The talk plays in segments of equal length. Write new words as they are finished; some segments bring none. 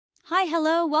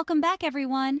Hello, welcome back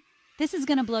everyone. This is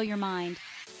gonna blow your mind.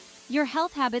 Your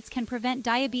health habits can prevent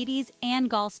diabetes and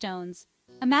gallstones.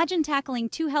 Imagine tackling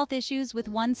two health issues with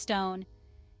one stone.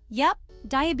 Yep,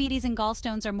 diabetes and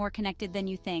gallstones are more connected than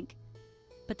you think.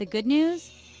 But the good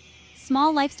news?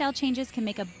 Small lifestyle changes can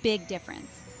make a big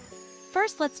difference.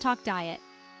 First, let's talk diet.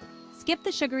 Skip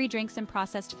the sugary drinks and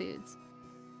processed foods.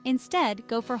 Instead,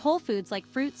 go for whole foods like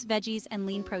fruits, veggies, and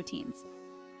lean proteins.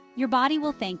 Your body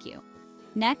will thank you.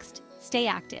 Next, stay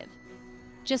active.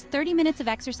 Just 30 minutes of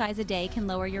exercise a day can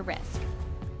lower your risk.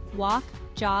 Walk,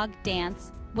 jog,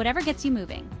 dance, whatever gets you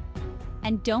moving.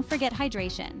 And don't forget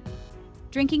hydration.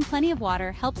 Drinking plenty of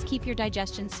water helps keep your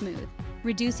digestion smooth,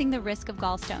 reducing the risk of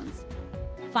gallstones.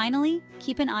 Finally,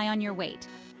 keep an eye on your weight.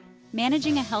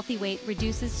 Managing a healthy weight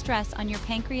reduces stress on your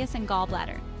pancreas and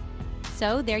gallbladder.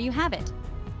 So there you have it.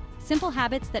 Simple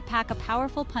habits that pack a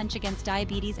powerful punch against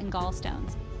diabetes and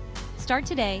gallstones. Start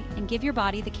today and give your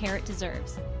body the care it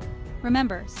deserves.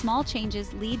 Remember, small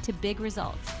changes lead to big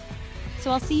results.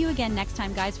 So I'll see you again next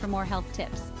time, guys, for more health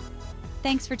tips.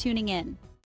 Thanks for tuning in.